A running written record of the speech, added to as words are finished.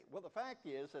Well, the fact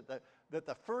is that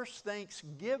the first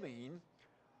Thanksgiving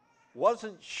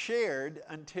wasn't shared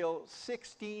until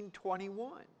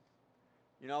 1621.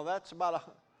 You know, that's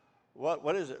about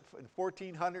what is it? In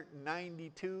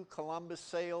 1492, Columbus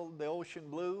sailed the ocean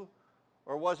blue,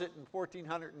 or was it in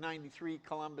 1493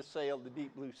 Columbus sailed the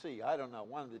deep blue sea? I don't know,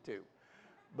 one of the two.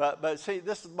 But see,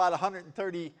 this is about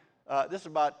 130. This is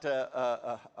about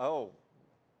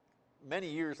many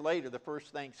years later. The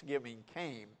first Thanksgiving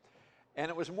came, and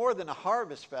it was more than a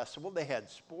harvest festival. They had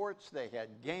sports, they had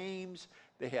games,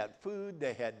 they had food,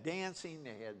 they had dancing,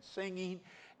 they had singing,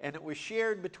 and it was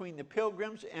shared between the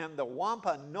Pilgrims and the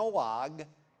Wampanoag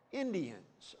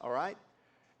Indians, all right?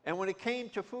 And when it came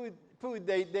to food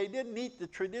they didn't eat the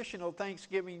traditional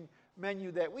Thanksgiving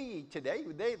menu that we eat today.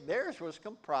 Theirs was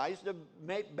comprised of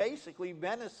basically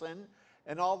venison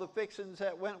and all the fixings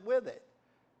that went with it.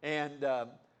 And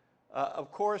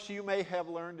of course, you may have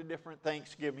learned a different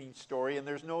Thanksgiving story, and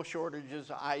there's no shortages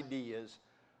of ideas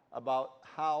about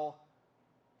how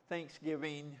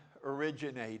Thanksgiving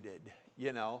originated,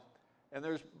 you know. And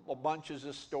there's bunches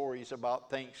of stories about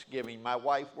Thanksgiving. My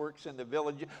wife works in the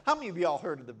village. How many of y'all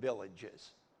heard of the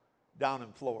Villages down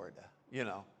in Florida, you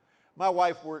know? My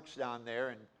wife works down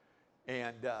there,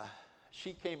 and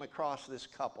she came across this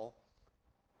couple.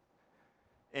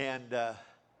 And the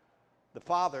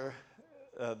father,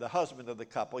 the husband of the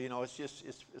couple, you know,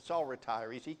 it's all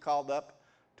retirees. He called up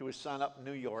to his son up in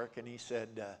New York, and he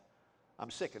said,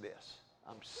 I'm sick of this.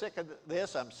 I'm sick of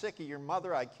this. I'm sick of your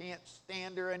mother. I can't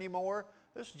stand her anymore.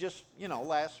 This is just, you know,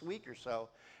 last week or so.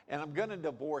 And I'm going to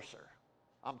divorce her.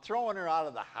 I'm throwing her out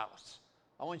of the house.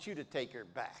 I want you to take her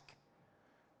back.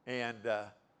 And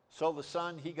so the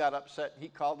son, he got upset. He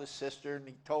called his sister, and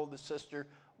he told the sister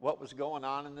what was going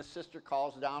on. And the sister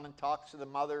calls down and talks to the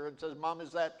mother and says, Mom,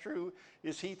 is that true?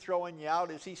 Is he throwing you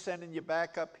out? Is he sending you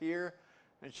back up here?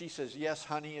 And she says, yes,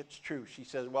 honey, it's true. She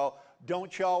says, well,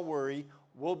 don't y'all worry.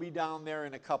 We'll be down there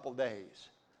in a couple days.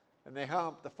 And they hung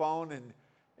up the phone,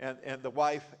 and the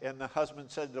wife and the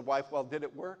husband said to the wife, well, did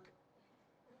it work?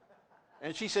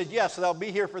 And she said, yes, they'll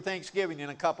be here for Thanksgiving in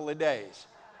a couple of days.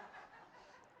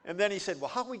 And then he said, well,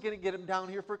 how are we going to get them down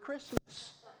here for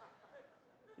Christmas?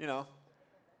 You know,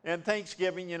 and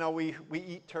Thanksgiving, you know, we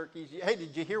eat turkeys. Hey,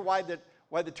 did you hear why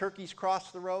the turkeys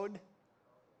crossed the road?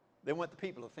 They want the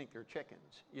people to think they're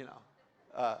chickens, you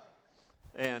know.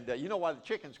 And you know why the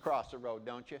chickens cross the road,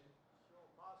 don't you?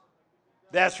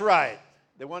 That's right.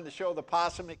 They wanted to show the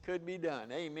possum it could be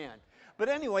done. Amen. But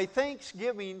anyway,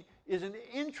 Thanksgiving is an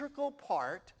integral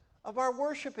part of our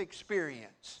worship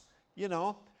experience, you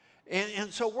know.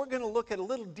 And so we're going to look at a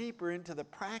little deeper into the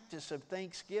practice of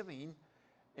Thanksgiving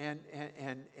and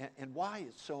why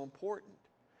it's so important.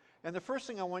 And the first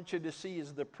thing I want you to see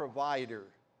is the provider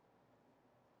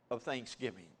of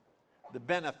Thanksgiving, the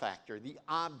benefactor, the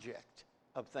object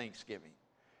of Thanksgiving.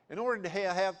 In order to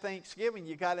have Thanksgiving,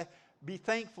 you got to be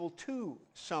thankful to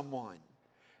someone.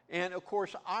 And of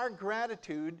course, our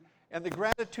gratitude and the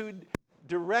gratitude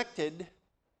directed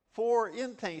for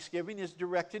in Thanksgiving is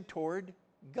directed toward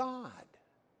God.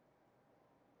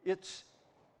 It's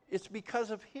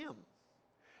because of Him.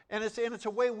 And it's a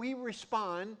way we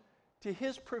respond to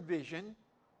His provision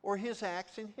or His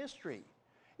acts in history.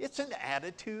 It's an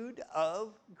attitude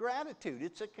of gratitude.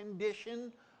 It's a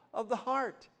condition of the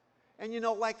heart. And you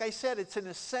know, like I said, it's an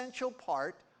essential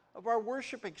part of our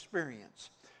worship experience.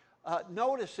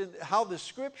 Notice how the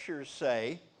scriptures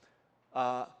say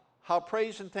how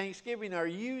praise and thanksgiving are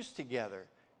used together.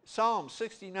 Psalm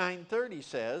 69:30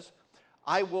 says,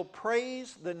 I will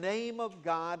praise the name of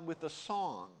God with a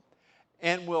song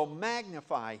and will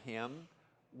magnify Him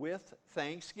with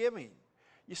thanksgiving.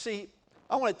 You see,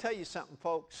 I want to tell you something,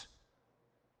 folks.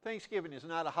 Thanksgiving is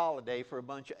not a holiday for a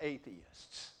bunch of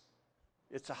atheists.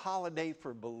 It's a holiday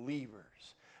for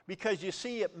believers. Because you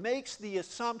see, it makes the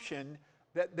assumption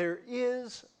that there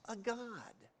is a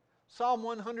God. Psalm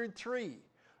 103,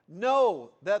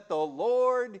 know that the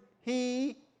Lord,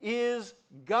 He is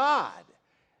God.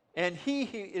 And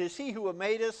it is He who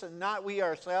made us and not we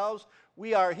ourselves.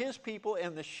 We are His people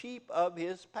and the sheep of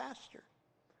His pasture.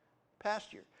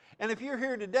 And if you're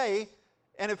here today,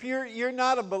 and if you're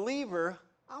not a believer,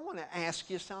 I want to ask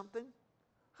you something.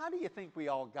 How do you think we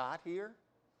all got here?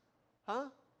 Huh?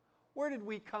 Where did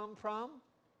we come from?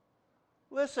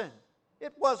 Listen,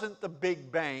 it wasn't the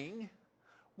Big Bang.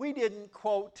 We didn't,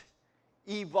 quote,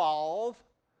 evolve.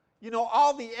 You know,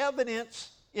 all the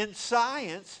evidence in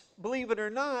science, believe it or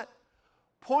not,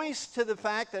 points to the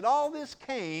fact that all this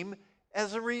came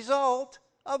as a result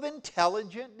of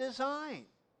intelligent design.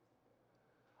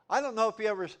 I don't know if you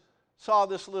ever saw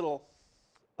this little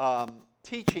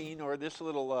teaching or this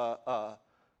little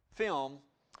film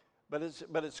but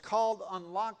it's called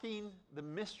Unlocking the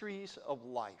Mysteries of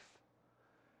Life.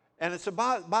 And it's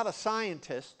about a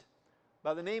scientist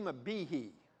by the name of Behe.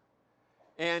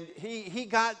 And he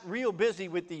got real busy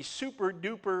with these super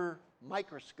duper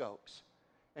microscopes.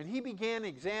 And he began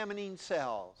examining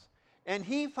cells. And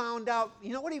he found out,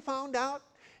 you know what he found out?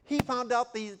 He found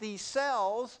out these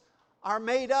cells are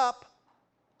made up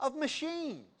of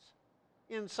machines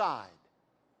inside.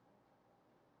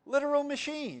 Literal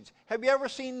machines. Have you ever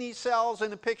seen these cells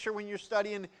in a picture when you're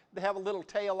studying? They have a little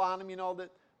tail on them, that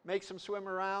makes them swim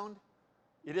around.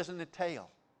 It isn't a tail.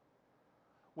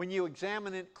 When you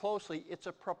examine it closely, it's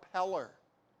a propeller.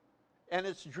 And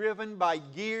it's driven by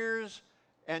gears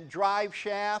and drive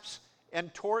shafts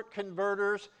and torque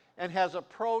converters and has a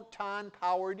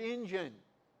proton-powered engine.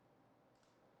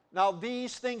 Now,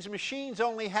 these things, machines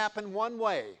only happen one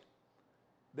way.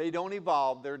 They don't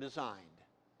evolve, they're designed.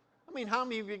 I mean, how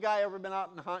many of you guys ever been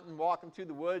out and hunting, walking through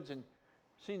the woods and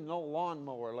seen an old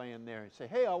lawnmower laying there and say,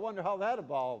 hey, I wonder how that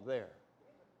evolved there?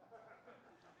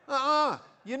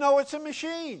 You know it's a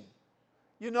machine.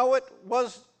 You know it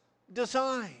was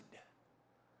designed.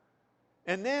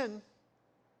 And then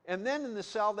in the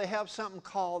cell they have something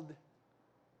called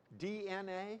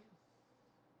DNA.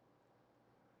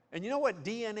 And you know what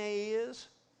DNA is?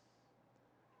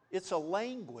 It's a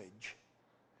language.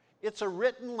 It's a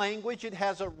written language. It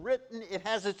has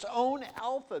its own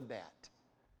alphabet.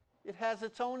 It has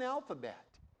its own alphabet.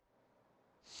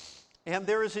 And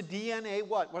there is a DNA,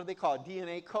 what do they call it?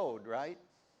 DNA code, right?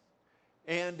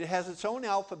 And it has its own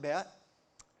alphabet.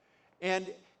 And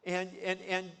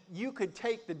you could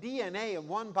take the DNA of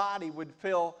one body would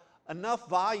fill enough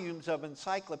volumes of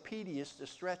encyclopedias to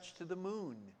stretch to the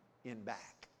moon in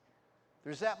back.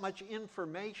 There's that much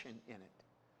information in it.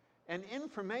 And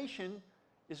information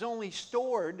is only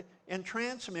stored and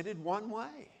transmitted one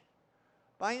way,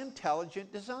 by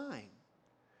intelligent design.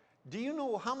 Do you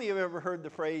know, how many have ever heard the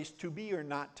phrase, to be or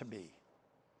not to be?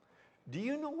 Do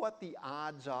you know what the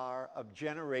odds are of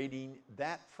generating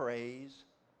that phrase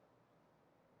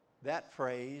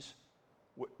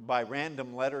by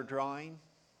random letter drawing?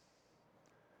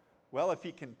 Well, if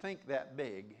you can think that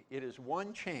big, it is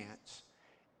one chance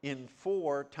in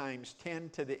 4 times 10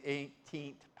 to the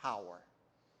 18th power.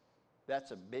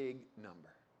 That's a big number.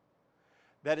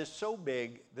 That is so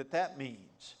big that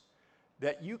means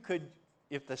that you could,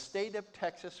 if the state of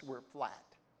Texas were flat,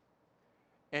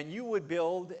 and you would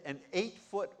build an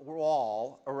 8-foot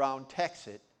wall around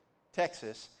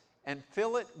Texas and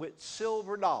fill it with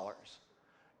silver dollars,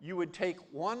 you would take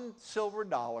one silver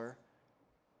dollar,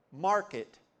 mark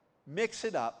it, mix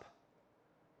it up,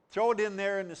 throw it in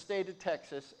there in the state of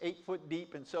Texas, 8 foot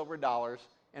deep in silver dollars,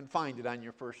 and find it on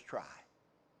your first try.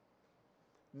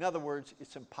 In other words,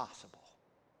 it's impossible.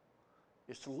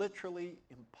 It's literally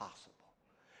impossible.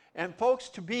 And folks,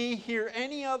 to be here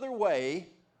any other way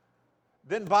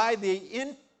than by the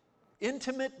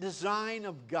intimate design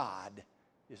of God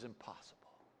is impossible.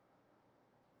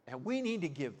 And we need to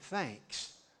give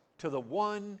thanks to the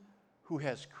one who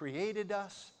has created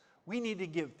us. We need to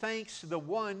give thanks to the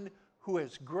one who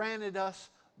has granted us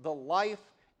the life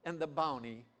and the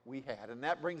bounty we had. And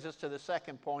that brings us to the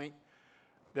second point.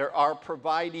 There are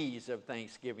providees of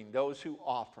thanksgiving, those who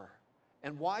offer.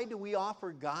 And why do we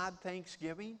offer God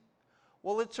thanksgiving?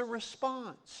 Well, it's a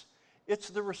response. It's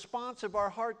the response of our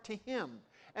heart to Him.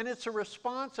 And it's a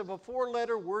response of a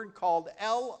 4-letter word called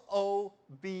L-O-V-E,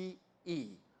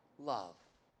 love.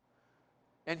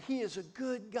 And He is a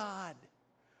good God.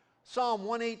 Psalm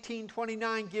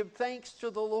 118:29, give thanks to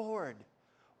the Lord,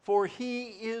 for He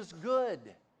is good.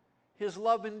 His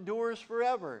love endures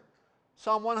forever.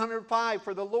 Psalm 105,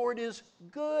 for the Lord is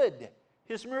good.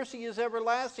 His mercy is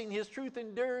everlasting. His truth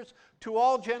endures to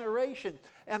all generations.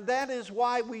 And that is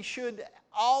why we should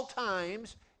all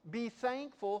times be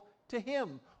thankful to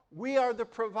Him. We are the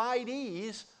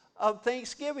providees of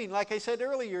thanksgiving. Like I said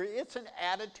earlier, it's an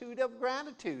attitude of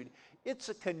gratitude. It's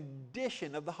a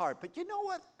condition of the heart. But you know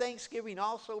what thanksgiving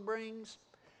also brings?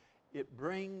 It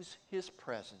brings His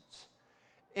presence.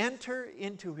 Enter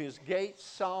into His gates,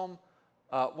 Psalm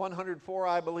 104,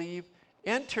 I believe.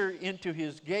 Enter into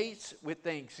His gates with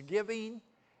thanksgiving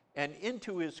and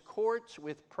into His courts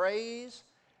with praise.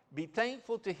 Be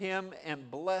thankful to Him and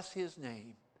bless His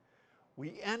name.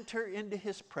 We enter into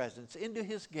His presence, into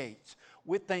His gates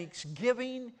with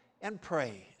thanksgiving and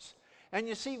praise. And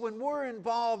you see, when we're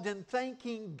involved in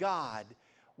thanking God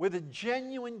with a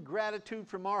genuine gratitude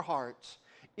from our hearts,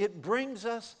 it brings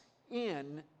us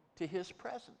in to His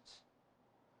presence.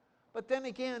 But then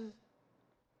again,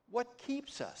 what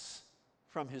keeps us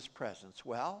from His presence?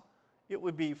 Well, it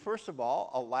would be, first of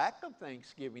all, a lack of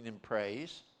thanksgiving and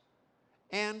praise,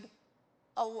 and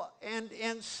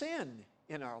and sin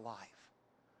in our life.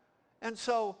 And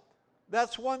so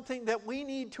that's one thing that we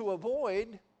need to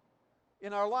avoid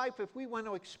in our life if we want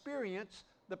to experience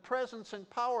the presence and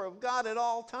power of God at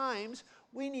all times.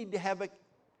 We need to have a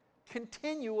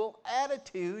continual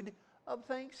attitude of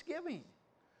thanksgiving.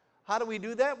 How do we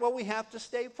do that? Well, we have to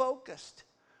stay focused.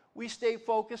 We stay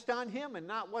focused on Him and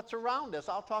not what's around us.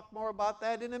 I'll talk more about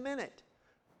that in a minute.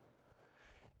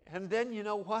 And then you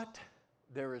know what?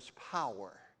 There is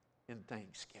power in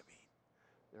thanksgiving.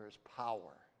 There is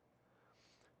power.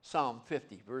 Psalm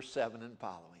 50, verse 7 and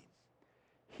following.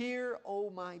 Hear, O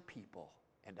my people,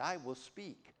 and I will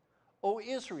speak. O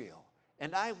Israel,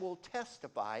 and I will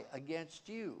testify against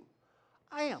you.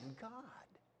 I am God,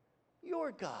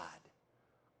 your God.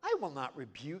 I will not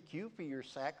rebuke you for your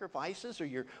sacrifices or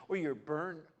your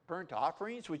burnt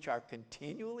offerings, which are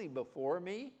continually before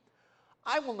me.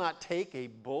 I will not take a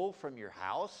bull from your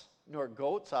house, nor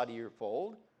goats out of your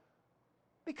fold,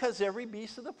 because every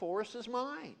beast of the forest is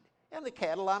mine, and the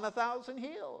cattle on 1,000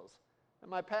 hills. And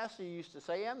my pastor used to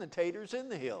say, and the taters in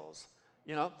the hills,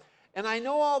 you know. And I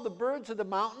know all the birds of the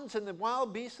mountains and the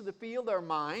wild beasts of the field are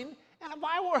mine. And if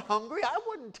I were hungry, I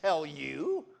wouldn't tell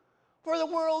you. For the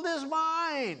world is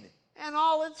mine, and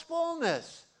all its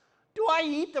fullness. Do I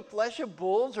eat the flesh of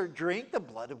bulls or drink the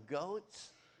blood of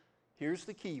goats? Here's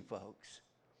the key, folks.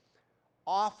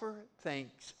 Offer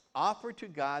to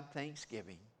God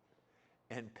thanksgiving,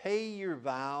 and pay your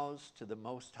vows to the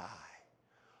Most High.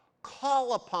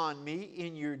 Call upon me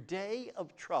in your day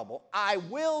of trouble. I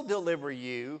will deliver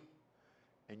you,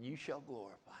 and you shall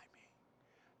glorify me.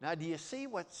 Now, do you see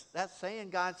what that's saying?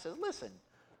 God says, listen,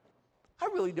 I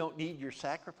really don't need your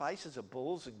sacrifices of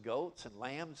bulls and goats and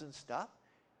lambs and stuff.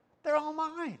 They're all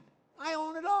mine. I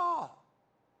own it all.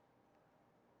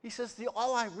 He says,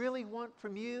 all I really want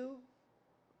from you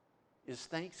is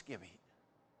thanksgiving.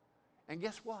 And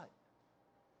guess what?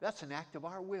 That's an act of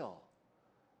our will.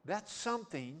 That's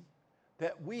something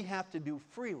that we have to do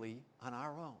freely on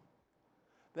our own.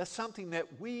 That's something that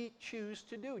we choose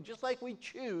to do, just like we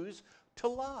choose to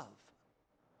love.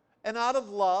 And out of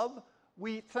love,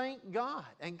 we thank God.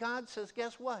 And God says,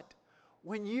 guess what?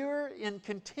 When you're in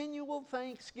continual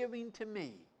thanksgiving to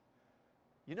me,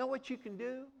 you know what you can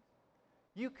do?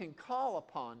 You can call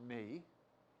upon me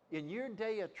in your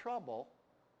day of trouble,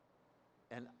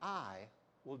 and I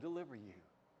will deliver you.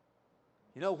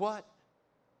 You know what?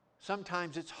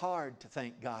 Sometimes it's hard to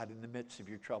thank God in the midst of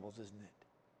your troubles, isn't it?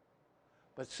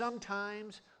 But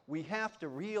sometimes we have to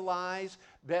realize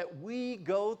that we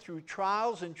go through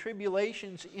trials and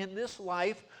tribulations in this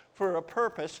life for a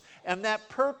purpose, and that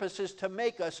purpose is to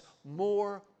make us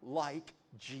more like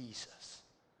Jesus.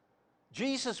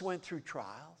 Jesus went through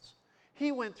trials.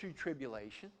 He went through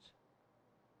tribulations.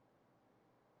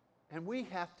 And we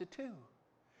have to too.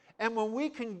 And when we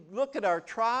can look at our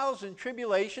trials and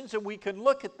tribulations, and we can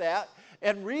look at that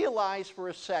and realize for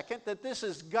a second that this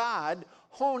is God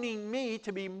honing me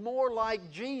to be more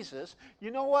like Jesus, you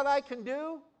know what I can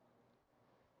do?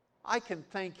 I can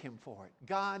thank Him for it.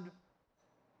 God,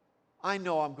 I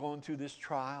know I'm going through this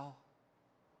trial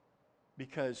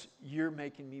because you're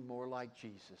making me more like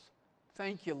Jesus.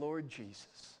 Thank you, Lord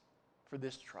Jesus, for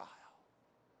this trial.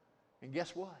 And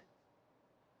guess what?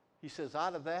 He says,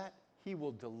 out of that, He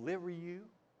will deliver you.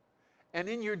 And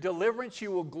in your deliverance,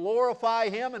 you will glorify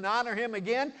Him and honor Him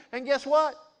again. And guess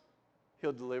what?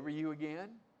 He'll deliver you again.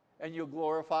 And you'll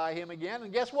glorify Him again.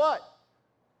 And guess what?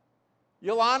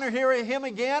 You'll honor Him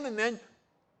again. And then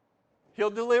He'll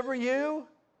deliver you.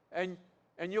 And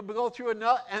you'll go through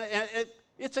another. And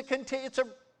it's a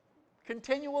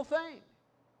continual thing.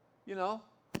 You know.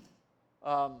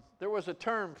 There was a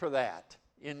term for that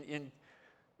in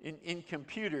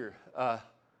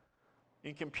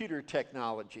computer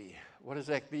technology. What is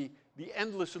that? The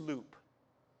endless loop.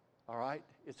 All right?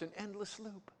 It's an endless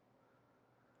loop.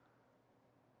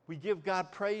 We give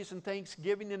God praise and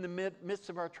thanksgiving in the midst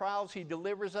of our trials. He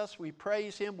delivers us. We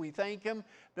praise Him. We thank Him.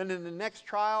 Then in the next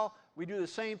trial, we do the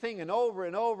same thing and over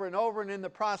and over and over. And in the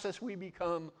process, we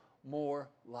become more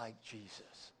like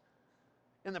Jesus.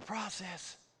 In the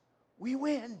process, we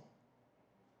win.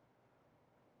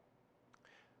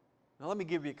 Now let me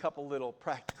give you a couple little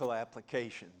practical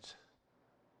applications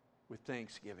with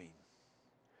thanksgiving.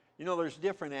 You know, there's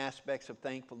different aspects of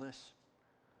thankfulness.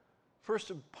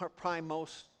 First and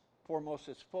foremost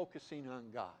is focusing on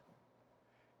God.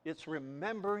 It's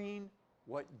remembering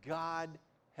what God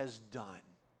has done.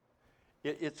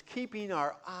 It's keeping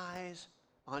our eyes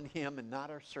on Him and not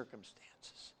our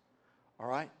circumstances. All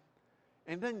right?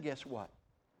 And then guess what?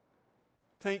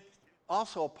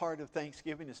 Also a part of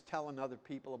Thanksgiving is telling other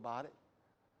people about it.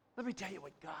 Let me tell you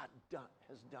what God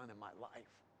has done in my life.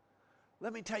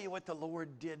 Let me tell you what the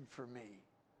Lord did for me.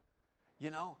 You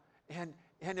know, and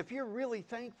if you're really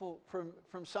thankful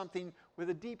from something with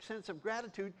a deep sense of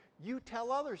gratitude, you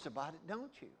tell others about it,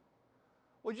 don't you?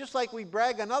 Well, just like we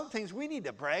brag on other things, we need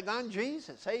to brag on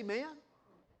Jesus. Amen?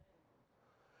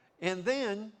 And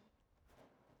then,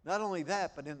 not only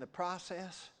that, but in the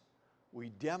process, we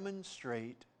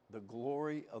demonstrate the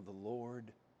glory of the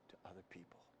Lord to other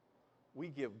people. We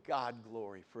give God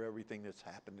glory for everything that's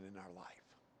happened in our life.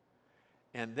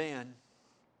 And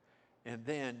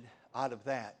then out of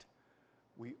that,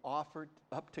 we offer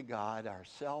up to God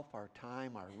ourself, our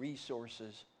time, our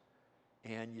resources.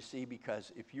 And you see,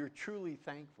 because if you're truly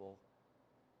thankful,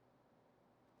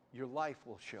 your life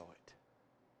will show it.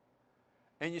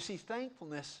 And you see,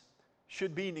 thankfulness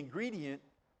should be an ingredient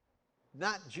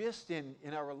not just in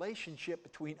our relationship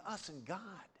between us and God,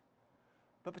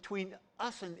 but between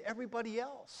us and everybody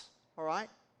else, all right?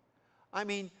 I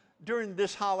mean, during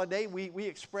this holiday, we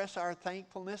express our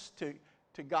thankfulness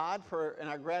to God and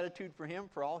our gratitude for Him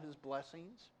for all His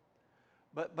blessings.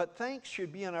 But thanks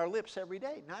should be on our lips every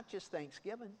day, not just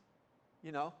Thanksgiving,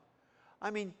 you know. I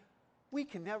mean, we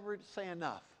can never say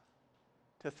enough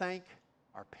to thank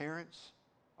our parents,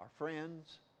 our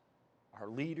friends, our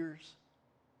leaders,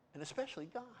 and especially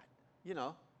God, you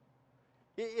know.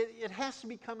 It has to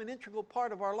become an integral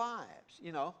part of our lives,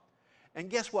 you know. And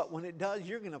guess what? When it does,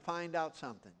 you're going to find out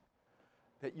something.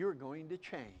 That you're going to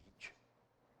change.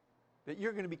 That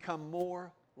you're going to become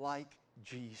more like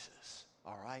Jesus,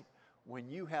 all right? When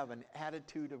you have an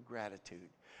attitude of gratitude.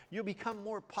 You'll become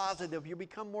more positive. You'll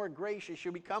become more gracious.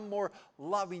 You'll become more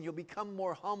loving. You'll become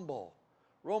more humble.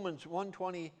 Romans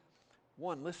 1:21,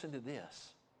 listen to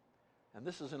this. And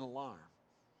this is an alarm.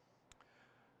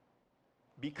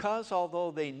 Because although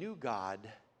they knew God,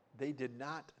 they did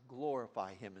not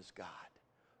glorify Him as God,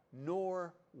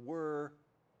 nor were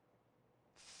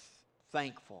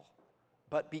thankful,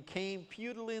 but became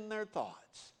futile in their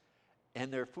thoughts,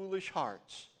 and their foolish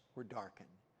hearts were darkened.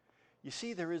 You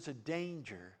see, there is a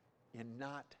danger in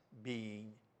not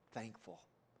being thankful.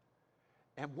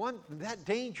 And that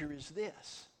danger is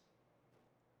this.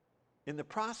 In the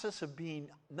process of being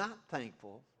not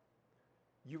thankful,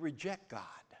 you reject God.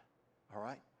 All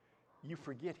right? You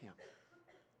forget Him.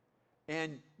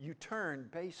 And you turn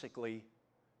basically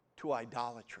to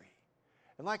idolatry.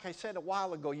 And like I said a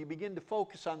while ago, you begin to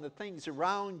focus on the things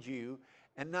around you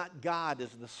and not God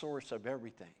as the source of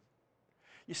everything.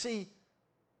 You see,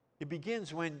 it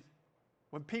begins when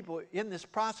people, in this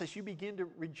process, you begin to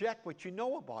reject what you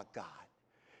know about God.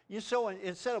 So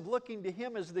instead of looking to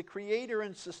Him as the creator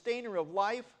and sustainer of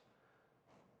life,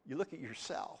 you look at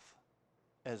yourself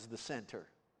as the center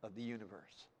of the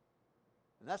universe.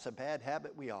 And that's a bad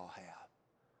habit we all have.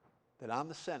 That I'm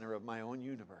the center of my own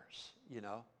universe, you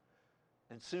know.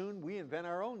 And soon we invent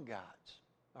our own gods,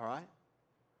 all right?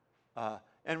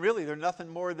 And really they're nothing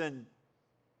more than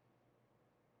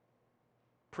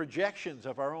projections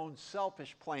of our own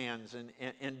selfish plans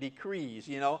and decrees,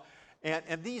 you know.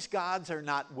 And these gods are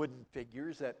not wooden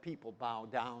figures that people bow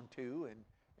down to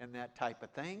and that type of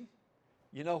thing.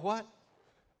 You know what?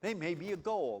 They may be a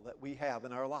goal that we have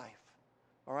in our life,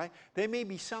 all right? They may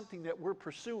be something that we're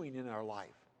pursuing in our life.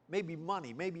 Maybe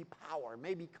money, maybe power,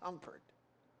 maybe comfort.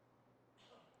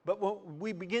 But when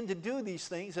we begin to do these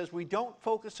things, as we don't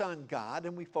focus on God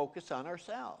and we focus on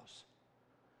ourselves.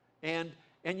 And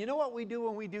you know what we do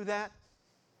when we do that?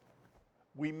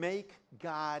 We make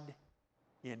God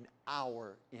in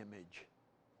our image.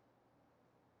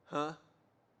 Huh?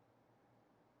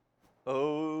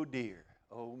 Oh dear,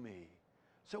 oh me.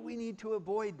 So we need to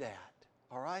avoid that,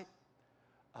 all right?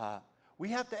 We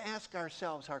have to ask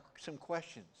ourselves some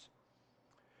questions.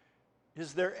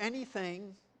 Is there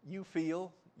anything you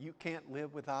feel you can't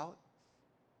live without?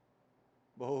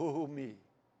 Oh, me.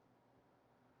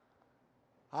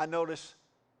 I notice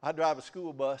I drive a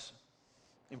school bus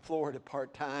in Florida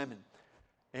part-time,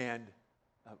 and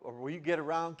when you get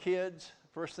around kids,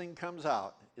 first thing comes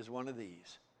out is one of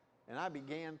these. And I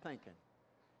began thinking,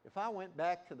 if I went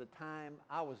back to the time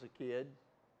I was a kid,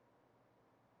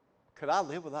 could I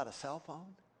live without a cell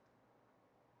phone?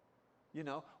 You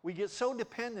know, we get so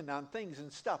dependent on things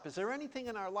and stuff. Is there anything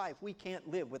in our life we can't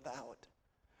live without?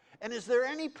 And is there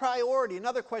any priority?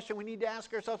 Another question we need to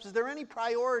ask ourselves, is there any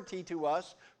priority to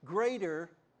us greater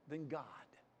than God?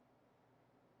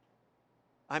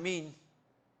 I mean,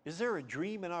 is there a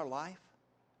dream in our life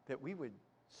that we would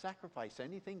sacrifice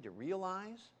anything to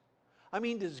realize? I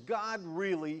mean, does God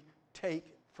really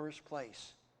take first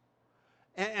place?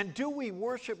 And do we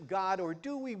worship God, or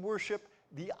do we worship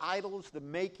the idols, the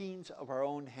makings of our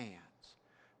own hands?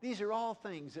 These are all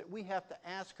things that we have to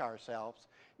ask ourselves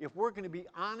if we're going to be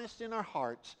honest in our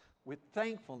hearts with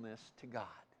thankfulness to God.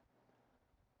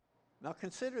 Now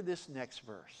consider this next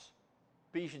verse,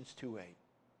 Ephesians 2:8.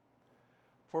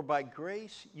 For by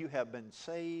grace you have been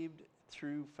saved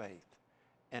through faith,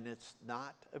 and it's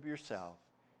not of yourself.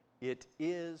 It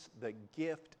is the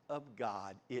gift of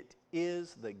God. It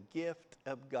is the gift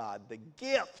of God. The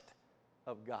gift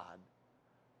of God.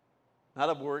 Not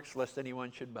of works, lest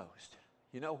anyone should boast.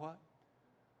 You know what?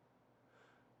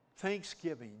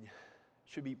 Thanksgiving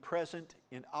should be present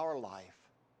in our life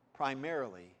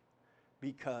primarily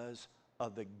because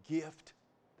of the gift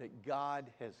that God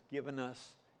has given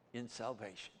us in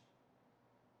salvation.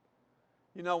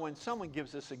 You know, when someone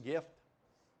gives us a gift,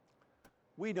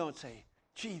 we don't say,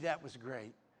 gee, that was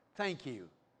great. Thank you.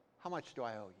 How much do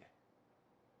I owe you?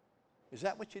 Is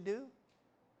that what you do?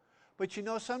 But you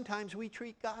know, sometimes we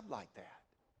treat God like that.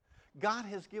 God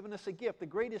has given us a gift, the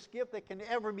greatest gift that can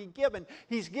ever be given.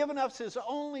 He's given us His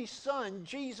only Son,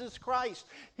 Jesus Christ.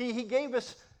 He gave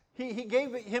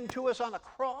Him to us on a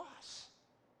cross.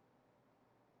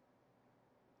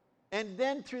 And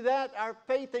then through that, our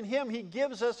faith in Him, He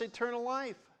gives us eternal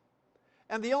life.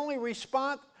 And the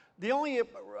only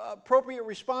appropriate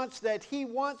response that He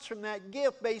wants from that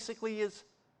gift basically is,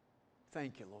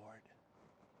 thank you, Lord.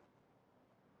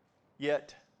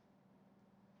 Yet,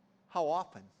 how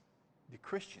often do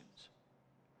Christians,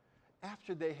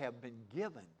 after they have been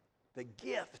given the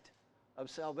gift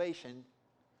of salvation,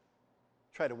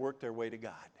 try to work their way to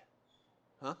God?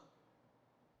 Huh?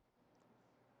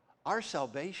 Our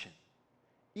salvation,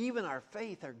 even our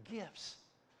faith, are gifts.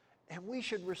 And we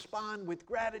should respond with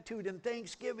gratitude and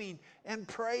thanksgiving and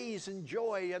praise and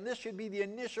joy. And this should be the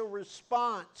initial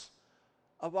response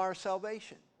of our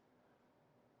salvation.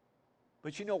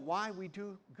 But you know why we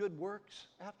do good works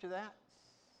after that?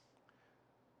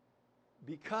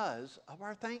 Because of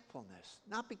our thankfulness.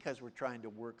 Not because we're trying to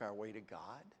work our way to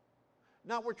God.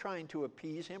 Not we're trying to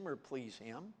appease Him or please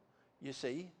Him. You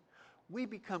see, we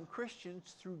become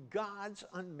Christians through God's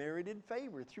unmerited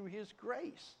favor, through His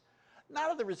grace.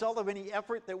 Not as the result of any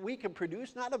effort that we can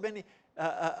produce, not of any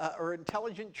or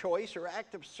intelligent choice or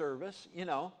act of service, you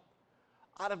know,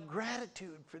 out of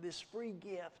gratitude for this free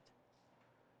gift.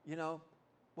 You know,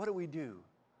 what do?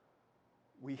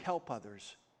 We help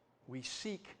others. We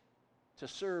seek to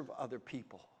serve other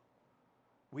people.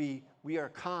 We are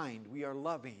kind. We are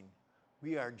loving.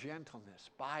 We are gentleness.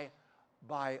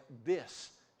 By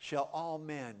this shall all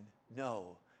men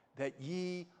know that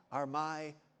ye are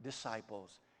my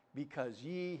disciples, because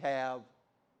ye have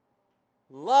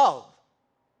love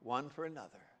one for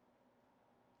another.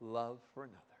 Love for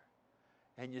another.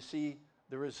 And you see,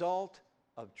 the result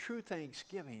of true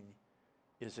thanksgiving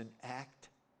is an act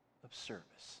of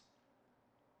service.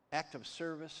 Act of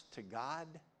service to God,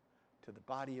 to the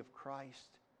body of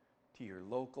Christ, to your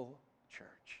local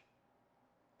church.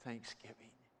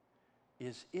 Thanksgiving.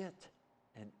 Is it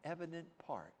an evident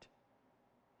part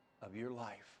of your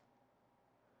life?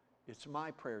 It's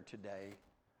my prayer today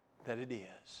that it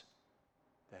is.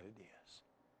 That it is.